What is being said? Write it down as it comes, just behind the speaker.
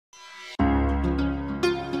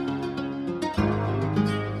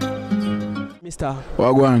Mister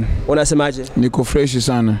Wagwan. Unasemaje? Niko fresh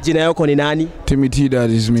sana. Jina yako ni nani? Timothy, that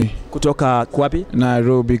is me. Kutoka kwapi?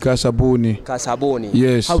 Nairobi, Kasabuni. Kasabuni.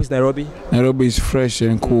 Yes. How is Nairobi? Nairobi is fresh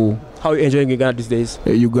and cool. How are you enjoying Uganda these days?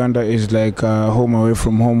 Uganda is like home away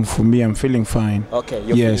from home for me. I'm feeling fine. Okay,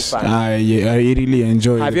 you're yes, feeling fine. I really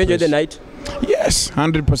enjoy it. Have you enjoyed the night? Yes,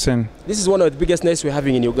 100%. This is one of the biggest nights we're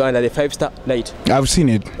having in Uganda, the 5-star night. I've seen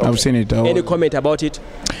it. Okay. I've seen it. Any comment about it?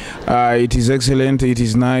 It is excellent. It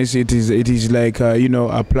is nice. It is like you know,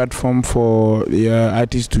 a platform for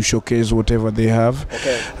artists to showcase whatever they have.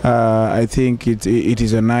 Okay. I think it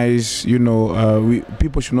is a nice, you know,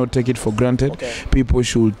 people should not take it for granted. Okay. People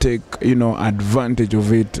should take, you know, advantage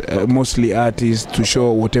of it. Mostly artists to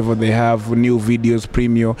show whatever they have, new videos,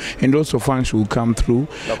 premium, and also fans should come through.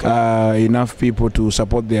 Okay. Enough people to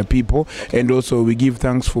support their people, okay. And also we give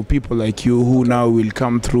thanks for people like you who now will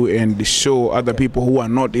come through and show other people who are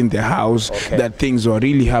not in the house, okay, that things are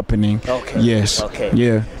really happening. Okay. Yes. Okay.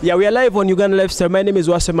 Yeah. Yeah, we are live on Uganda Lifestyle. My name is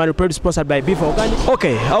Wasemani, proudly sponsored by Beef Organic.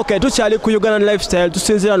 Okay. Tuchali ku Uganda Lifestyle.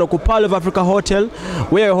 Tusinzira no ku Pearl of Africa Hotel,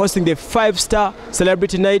 where we are hosting the 5-star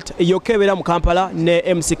celebrity night. Yokebera mu Kampala ne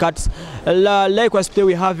MC Cuts. Likewise, today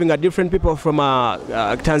we're having different people from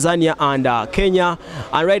Tanzania and Kenya,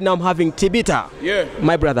 and right now I'm having Tibita. Yeah.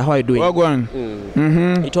 My brother, how are you doing?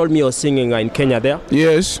 Wagwan. You told me you're singing in Kenya there.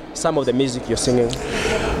 Yes. Some of the music you're singing.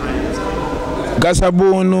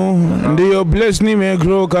 Kasabunu ndiyo place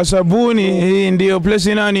nimegro. Kasabuni hii ndiyo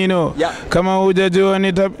place nani no. Yeah. Kama hujajua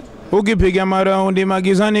ukipiga maraundi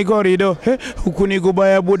magizani korido, huku ni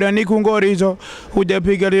kubaya buda ni kungorizo,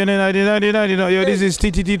 hujapiga yo. This is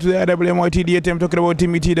TTT to the RWMYTD. I'm talking about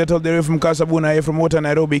Timothy that all the way from Kasabuna, from Water,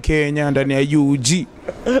 Nairobi, Kenya, ndani ya UG.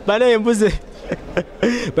 Bana yembuze.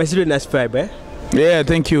 But still nice vibe, eh? Yeah,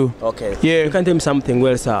 thank you. Okay. Yeah. You can tell me something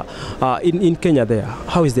well, sir. In Kenya there,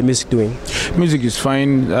 how is the music doing? Music is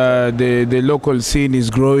fine. The local scene is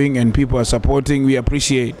growing and people are supporting. We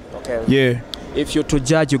appreciate. Okay. Yeah. If you're to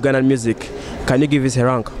judge Ugandan music, can you give us a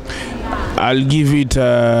rank? I'll give it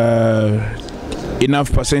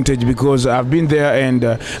enough percentage because I've been there and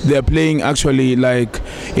they're playing actually like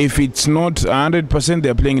if it's not 100%,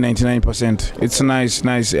 they're playing 99%. It's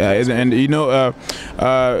nice. And you know,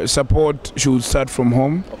 support should start from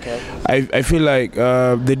home. Okay. I feel like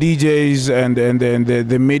the DJs and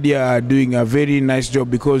the media are doing a very nice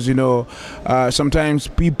job because you know sometimes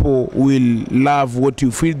people will love what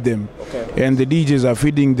you feed them. Okay. And the DJs are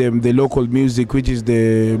feeding them the local music, which is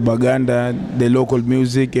the baganda, the local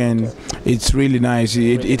music, and it's really nice.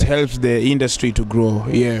 It helps the industry to grow.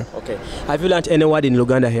 Yeah. Okay. Have you learned any word in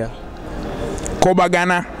Luganda here?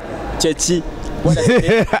 Kobagana. Chechi.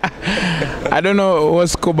 I don't know what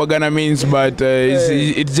Kobagana means, but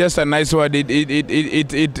it's just a nice word.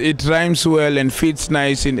 It rhymes well and fits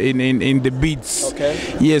nice in the beats. Okay.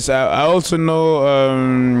 Yes, I also know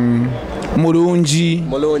Murunji.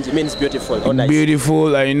 Mulunji means beautiful. Oh, nice.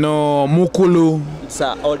 Beautiful. I know Mukulu. It's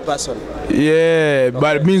an old person. Yeah, okay.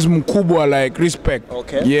 But it means mukubwa, like respect.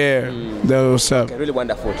 Okay. Yeah, that was up. Okay, really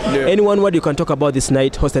wonderful. Yeah. Anyone what you can talk about this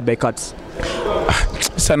night hosted by Cuts?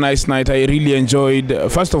 It's a nice night. I really enjoyed.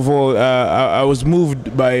 First of all, I was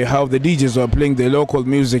moved by how the DJs were playing the local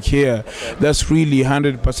music here. Okay. That's really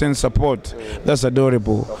 100% support. That's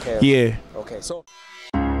adorable. Okay. Yeah. Okay, so.